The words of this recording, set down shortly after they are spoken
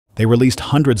They released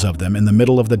hundreds of them in the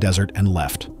middle of the desert and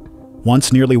left.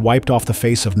 Once nearly wiped off the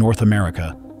face of North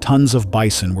America, tons of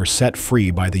bison were set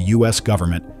free by the US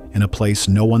government in a place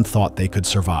no one thought they could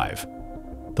survive.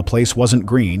 The place wasn't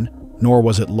green, nor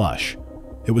was it lush.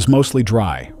 It was mostly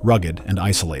dry, rugged, and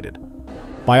isolated.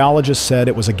 Biologists said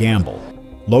it was a gamble.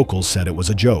 Locals said it was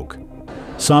a joke.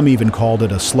 Some even called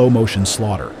it a slow-motion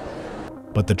slaughter.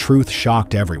 But the truth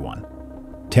shocked everyone.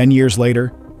 10 years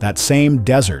later, that same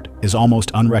desert is almost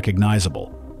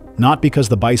unrecognizable. Not because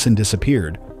the bison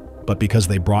disappeared, but because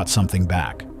they brought something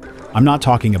back. I'm not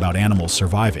talking about animals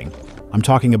surviving. I'm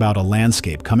talking about a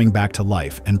landscape coming back to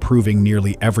life and proving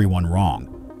nearly everyone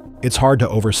wrong. It's hard to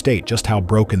overstate just how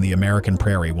broken the American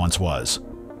prairie once was.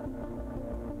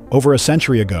 Over a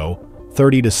century ago,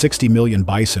 30 to 60 million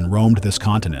bison roamed this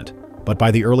continent, but by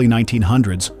the early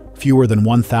 1900s, fewer than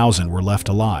 1,000 were left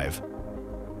alive.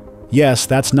 Yes,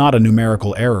 that's not a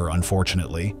numerical error,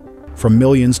 unfortunately. From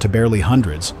millions to barely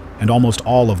hundreds, and almost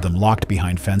all of them locked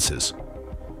behind fences.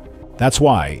 That's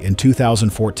why, in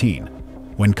 2014,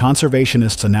 when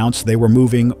conservationists announced they were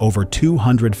moving over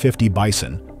 250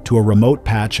 bison to a remote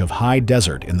patch of high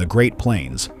desert in the Great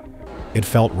Plains, it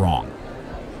felt wrong.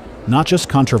 Not just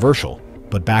controversial,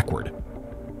 but backward.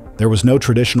 There was no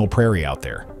traditional prairie out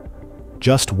there.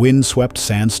 Just wind-swept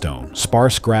sandstone,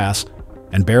 sparse grass,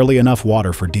 and barely enough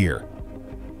water for deer.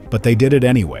 But they did it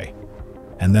anyway,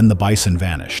 and then the bison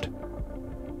vanished.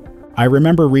 I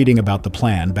remember reading about the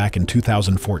plan back in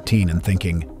 2014 and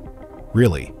thinking,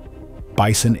 really?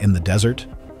 Bison in the desert?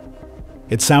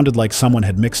 It sounded like someone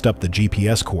had mixed up the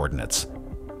GPS coordinates.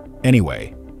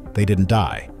 Anyway, they didn't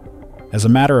die. As a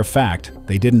matter of fact,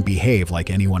 they didn't behave like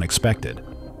anyone expected.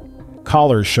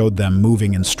 Collars showed them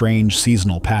moving in strange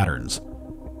seasonal patterns.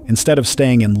 Instead of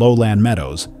staying in lowland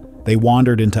meadows, they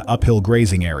wandered into uphill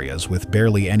grazing areas with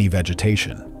barely any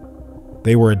vegetation.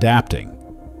 They were adapting,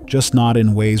 just not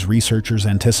in ways researchers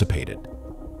anticipated.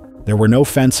 There were no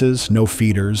fences, no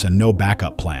feeders, and no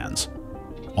backup plans.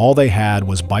 All they had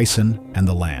was bison and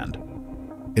the land.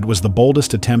 It was the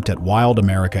boldest attempt at wild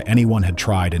America anyone had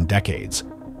tried in decades,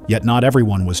 yet not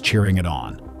everyone was cheering it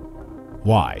on.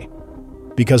 Why?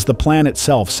 Because the plan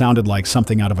itself sounded like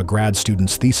something out of a grad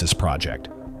student's thesis project,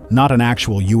 not an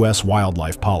actual US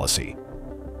wildlife policy.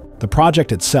 The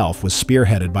project itself was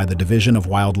spearheaded by the Division of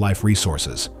Wildlife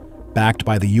Resources, backed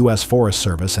by the US Forest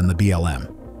Service and the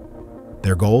BLM.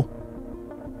 Their goal?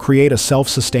 Create a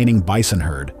self-sustaining bison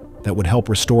herd that would help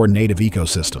restore native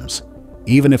ecosystems,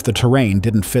 even if the terrain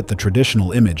didn't fit the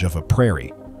traditional image of a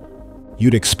prairie.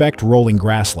 You'd expect rolling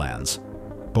grasslands,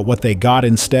 but what they got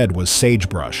instead was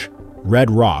sagebrush,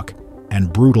 red rock,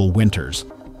 and brutal winters.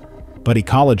 But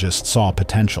ecologists saw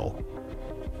potential.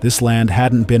 This land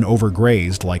hadn't been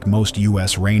overgrazed like most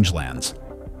US rangelands.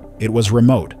 It was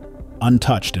remote,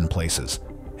 untouched in places,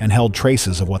 and held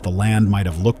traces of what the land might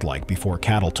have looked like before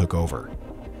cattle took over.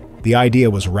 The idea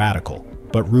was radical,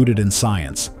 but rooted in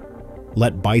science.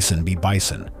 Let bison be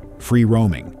bison, free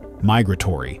roaming,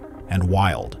 migratory, and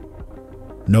wild.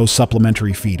 No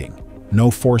supplementary feeding,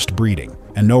 no forced breeding,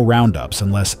 and no roundups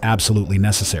unless absolutely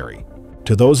necessary.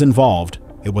 To those involved,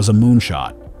 it was a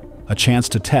moonshot, a chance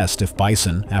to test if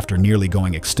bison, after nearly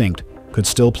going extinct, could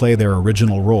still play their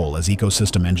original role as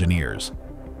ecosystem engineers.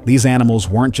 These animals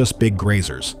weren't just big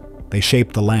grazers, they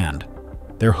shaped the land.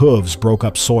 Their hooves broke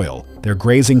up soil, their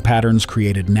grazing patterns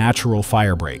created natural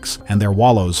fire breaks, and their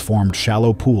wallows formed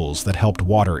shallow pools that helped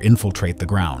water infiltrate the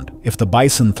ground. If the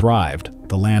bison thrived,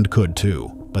 the land could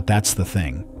too. But that's the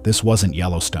thing. This wasn't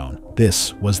Yellowstone.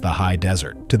 This was the high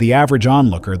desert. To the average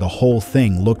onlooker, the whole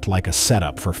thing looked like a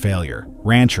setup for failure.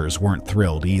 Ranchers weren't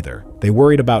thrilled either. They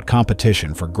worried about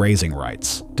competition for grazing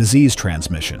rights, disease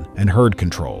transmission, and herd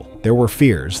control. There were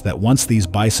fears that once these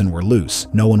bison were loose,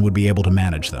 no one would be able to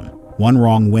manage them. One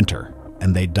wrong winter,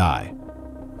 and they'd die.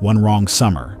 One wrong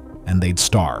summer, and they'd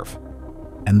starve.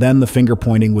 And then the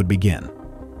finger-pointing would begin.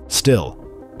 Still,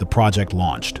 the project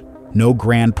launched. No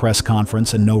grand press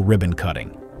conference and no ribbon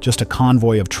cutting. Just a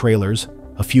convoy of trailers,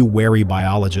 a few wary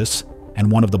biologists,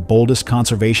 and one of the boldest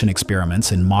conservation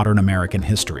experiments in modern American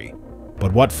history.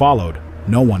 But what followed,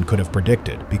 no one could have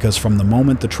predicted, because from the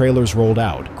moment the trailers rolled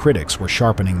out, critics were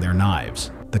sharpening their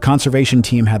knives. The conservation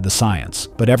team had the science,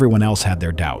 but everyone else had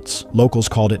their doubts. Locals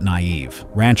called it naive,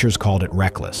 ranchers called it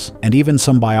reckless, and even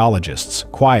some biologists,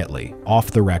 quietly,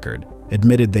 off the record,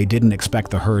 admitted they didn't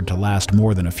expect the herd to last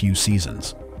more than a few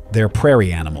seasons. They're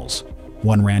prairie animals,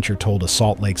 one rancher told a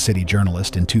Salt Lake City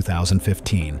journalist in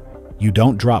 2015. You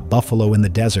don't drop buffalo in the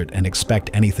desert and expect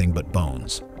anything but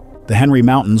bones. The Henry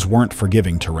Mountains weren't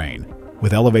forgiving terrain.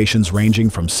 With elevations ranging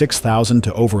from 6,000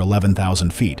 to over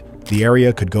 11,000 feet, The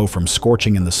area could go from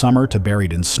scorching in the summer to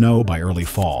buried in snow by early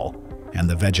fall, and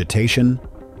the vegetation?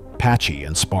 Patchy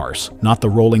and sparse. Not the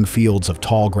rolling fields of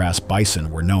tall grass bison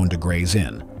were known to graze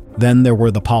in. Then there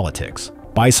were the politics.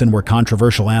 Bison were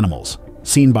controversial animals,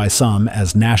 seen by some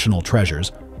as national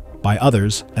treasures, by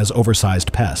others as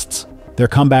oversized pests. Their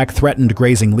comeback threatened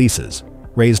grazing leases,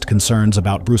 raised concerns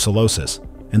about brucellosis,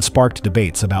 and sparked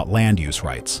debates about land use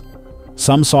rights.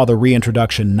 Some saw the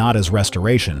reintroduction not as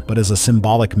restoration, but as a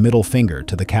symbolic middle finger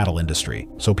to the cattle industry.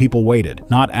 So people waited,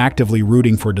 not actively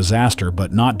rooting for disaster,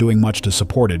 but not doing much to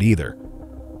support it either.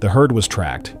 The herd was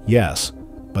tracked, yes,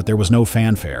 but there was no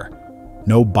fanfare.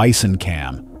 No bison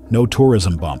cam, no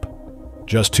tourism bump.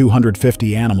 Just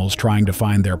 250 animals trying to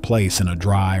find their place in a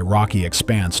dry, rocky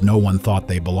expanse no one thought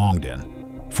they belonged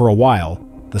in. For a while,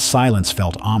 the silence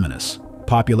felt ominous.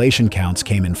 Population counts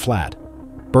came in flat.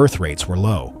 Birth rates were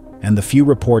low, and the few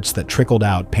reports that trickled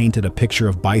out painted a picture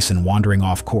of bison wandering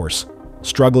off course,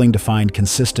 struggling to find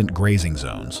consistent grazing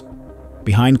zones.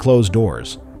 Behind closed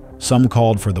doors, some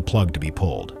called for the plug to be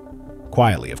pulled.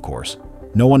 Quietly, of course.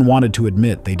 No one wanted to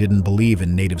admit they didn't believe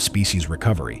in native species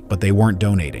recovery, but they weren't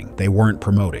donating, they weren't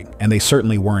promoting, and they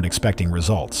certainly weren't expecting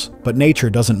results. But nature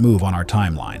doesn't move on our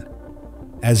timeline.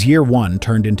 As year 1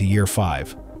 turned into year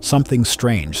 5, something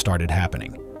strange started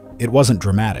happening. It wasn't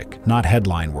dramatic, not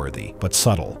headline-worthy, but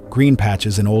subtle. Green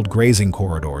patches in old grazing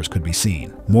corridors could be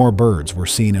seen. More birds were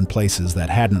seen in places that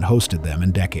hadn't hosted them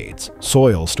in decades.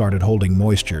 Soil started holding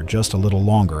moisture just a little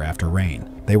longer after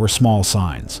rain. They were small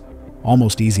signs,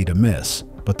 almost easy to miss,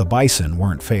 but the bison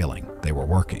weren't failing. They were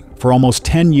working. For almost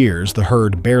 10 years, the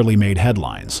herd barely made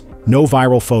headlines. No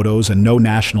viral photos and no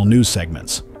national news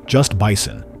segments. Just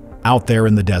bison, out there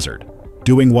in the desert,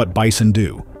 doing what bison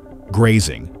do.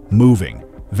 Grazing, moving,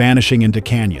 vanishing into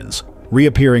canyons,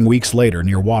 reappearing weeks later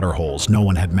near water holes no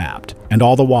one had mapped. And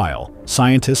all the while,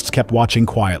 scientists kept watching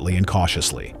quietly and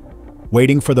cautiously,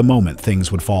 waiting for the moment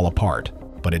things would fall apart.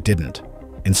 But it didn't.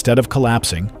 Instead of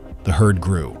collapsing, the herd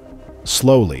grew.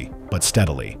 Slowly, but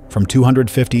steadily, from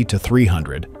 250 to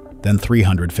 300, then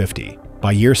 350.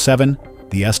 By year 7,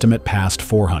 the estimate passed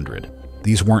 400.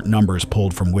 These weren't numbers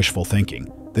pulled from wishful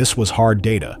thinking. This was hard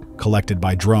data, collected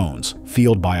by drones,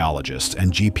 field biologists,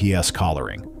 and GPS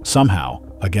collaring. Somehow,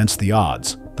 against the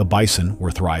odds, the bison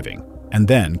were thriving. And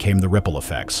then came the ripple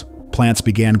effects. Plants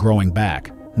began growing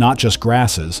back, not just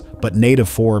grasses, but native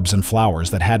forbs and flowers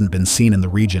that hadn't been seen in the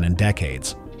region in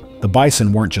decades. The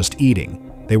bison weren't just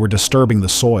eating, they were disturbing the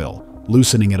soil,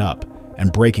 loosening it up,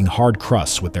 and breaking hard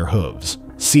crusts with their hooves.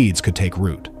 Seeds could take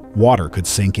root. Water could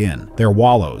sink in. Their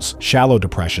wallows, shallow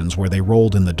depressions where they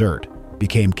rolled in the dirt,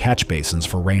 became catch basins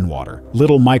for rainwater.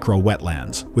 Little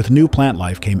micro-wetlands. With new plant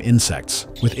life came insects.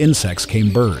 With insects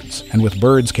came birds. And with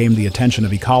birds came the attention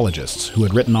of ecologists who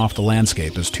had written off the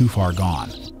landscape as too far gone.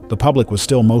 The public was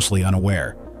still mostly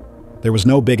unaware. There was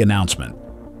no big announcement.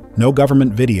 No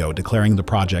government video declaring the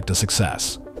project a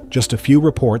success. Just a few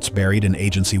reports buried in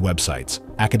agency websites,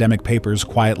 academic papers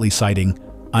quietly citing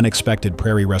unexpected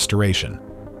prairie restoration,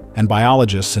 and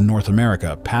biologists in North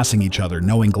America passing each other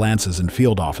knowing glances in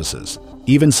field offices.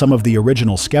 Even some of the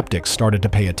original skeptics started to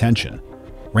pay attention.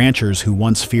 Ranchers who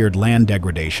once feared land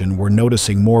degradation were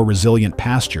noticing more resilient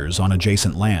pastures on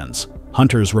adjacent lands.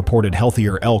 Hunters reported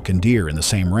healthier elk and deer in the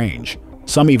same range.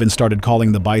 Some even started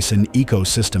calling the bison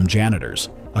ecosystem janitors,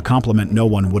 a compliment no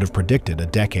one would have predicted a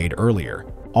decade earlier.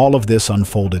 All of this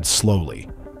unfolded slowly,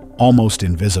 almost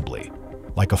invisibly,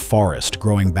 like a forest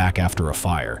growing back after a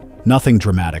fire. Nothing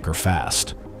dramatic or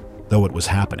fast, though it was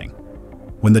happening.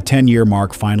 When the 10-year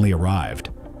mark finally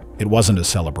arrived, it wasn't a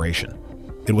celebration.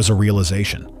 It was a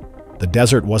realization. The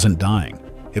desert wasn't dying.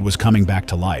 It was coming back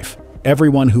to life.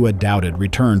 Everyone who had doubted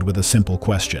returned with a simple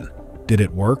question. Did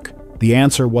it work? The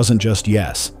answer wasn't just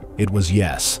yes. It was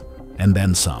yes, and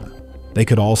then some. They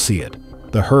could all see it.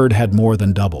 The herd had more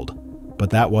than doubled. But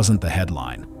that wasn't the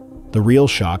headline. The real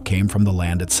shock came from the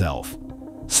land itself.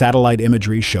 Satellite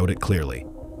imagery showed it clearly.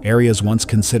 Areas once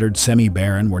considered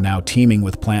semi-barren were now teeming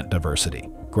with plant diversity.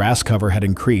 Grass cover had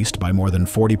increased by more than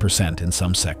 40% in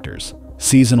some sectors.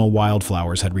 Seasonal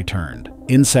wildflowers had returned.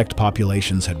 Insect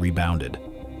populations had rebounded.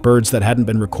 Birds that hadn't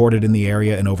been recorded in the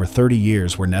area in over 30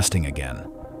 years were nesting again.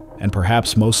 And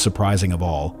perhaps most surprising of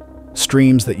all,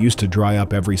 streams that used to dry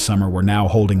up every summer were now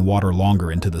holding water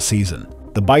longer into the season.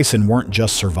 The bison weren't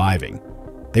just surviving.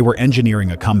 They were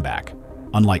engineering a comeback.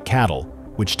 Unlike cattle,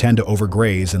 which tend to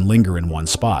overgraze and linger in one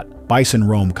spot, bison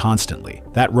roam constantly.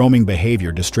 That roaming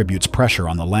behavior distributes pressure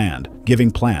on the land,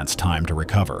 giving plants time to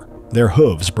recover. Their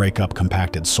hooves break up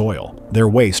compacted soil, their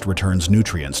waste returns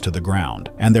nutrients to the ground,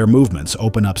 and their movements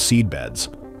open up seed beds,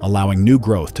 allowing new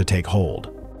growth to take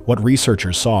hold. What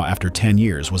researchers saw after 10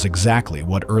 years was exactly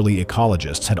what early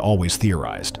ecologists had always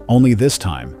theorized. Only this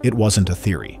time, it wasn't a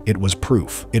theory. It was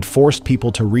proof. It forced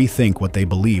people to rethink what they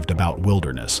believed about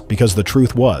wilderness. Because the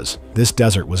truth was, this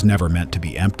desert was never meant to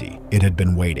be empty. It had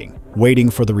been waiting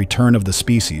for the return of the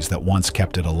species that once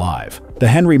kept it alive. The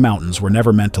Henry Mountains were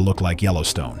never meant to look like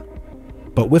Yellowstone.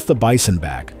 But with the bison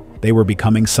back, they were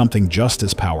becoming something just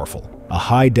as powerful. A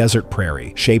high desert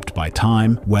prairie shaped by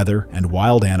time, weather, and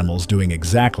wild animals doing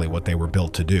exactly what they were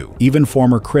built to do. Even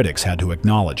former critics had to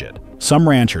acknowledge it. Some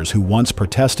ranchers who once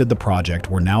protested the project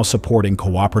were now supporting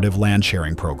cooperative land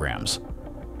sharing programs.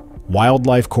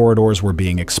 Wildlife corridors were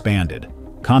being expanded.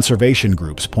 Conservation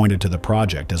groups pointed to the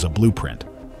project as a blueprint,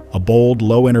 a bold,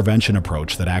 low-intervention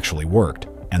approach that actually worked.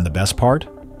 And the best part?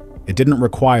 It didn't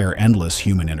require endless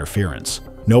human interference.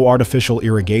 No artificial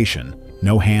irrigation,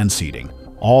 no hand seeding.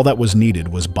 All that was needed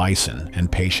was bison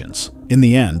and patience. In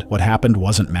the end, what happened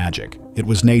wasn't magic. It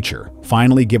was nature,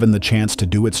 finally given the chance to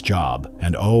do its job,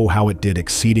 and oh, how it did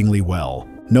exceedingly well.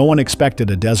 No one expected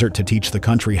a desert to teach the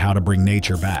country how to bring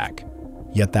nature back.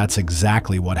 Yet that's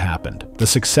exactly what happened. The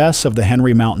success of the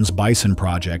Henry Mountains Bison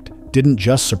Project didn't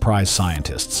just surprise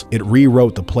scientists. It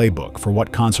rewrote the playbook for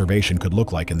what conservation could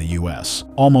look like in the US.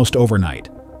 Almost overnight,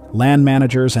 land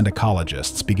managers and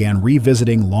ecologists began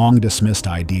revisiting long-dismissed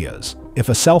ideas. If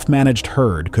a self-managed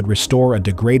herd could restore a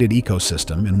degraded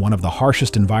ecosystem in one of the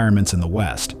harshest environments in the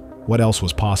West, what else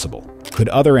was possible? Could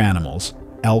other animals,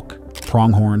 elk,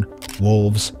 pronghorn,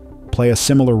 wolves, play a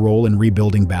similar role in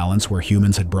rebuilding balance where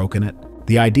humans had broken it?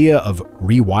 The idea of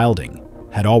rewilding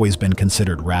had always been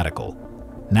considered radical.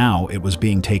 Now it was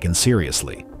being taken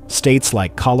seriously. States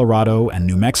like Colorado and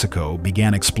New Mexico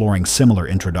began exploring similar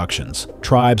introductions.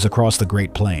 Tribes across the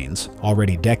Great Plains,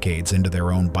 already decades into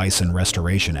their own bison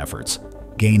restoration efforts,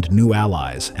 gained new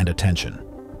allies and attention.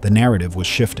 The narrative was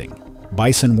shifting.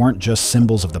 Bison weren't just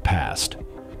symbols of the past.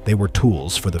 They were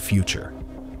tools for the future.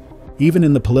 Even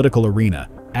in the political arena,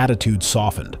 attitudes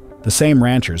softened. The same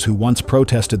ranchers who once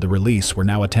protested the release were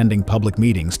now attending public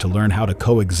meetings to learn how to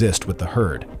coexist with the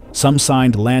herd. Some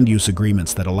signed land use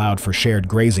agreements that allowed for shared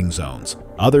grazing zones.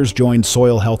 Others joined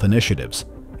soil health initiatives,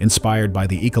 inspired by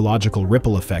the ecological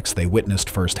ripple effects they witnessed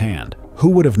firsthand. Who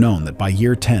would have known that by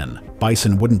year 10,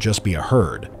 bison wouldn't just be a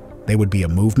herd, they would be a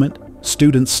movement?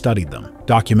 Students studied them.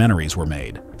 Documentaries were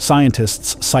made.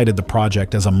 Scientists cited the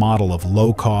project as a model of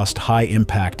low-cost,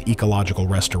 high-impact ecological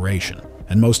restoration.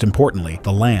 And most importantly,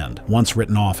 the land, once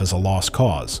written off as a lost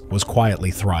cause, was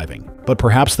quietly thriving. But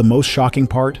perhaps the most shocking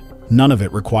part? None of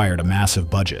it required a massive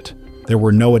budget. There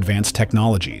were no advanced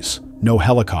technologies, no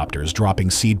helicopters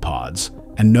dropping seed pods,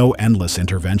 and no endless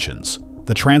interventions.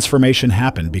 The transformation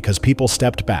happened because people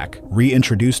stepped back,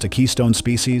 reintroduced a keystone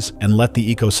species, and let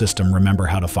the ecosystem remember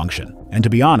how to function. And to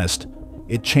be honest,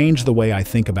 it changed the way I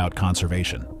think about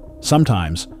conservation.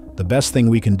 Sometimes, the best thing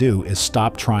we can do is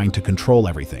stop trying to control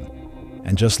everything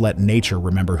and just let nature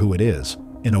remember who it is.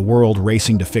 In a world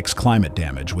racing to fix climate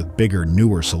damage with bigger,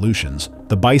 newer solutions,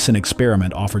 the bison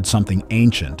experiment offered something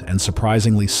ancient and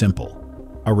surprisingly simple,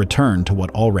 a return to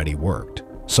what already worked.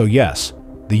 So yes,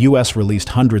 the US released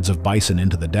hundreds of bison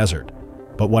into the desert,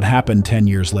 but what happened 10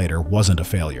 years later wasn't a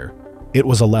failure. It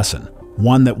was a lesson,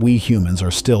 one that we humans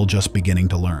are still just beginning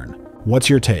to learn. What's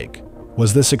your take?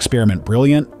 Was this experiment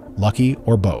brilliant, lucky,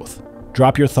 or both?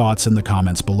 Drop your thoughts in the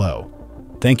comments below.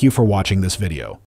 Thank you for watching this video.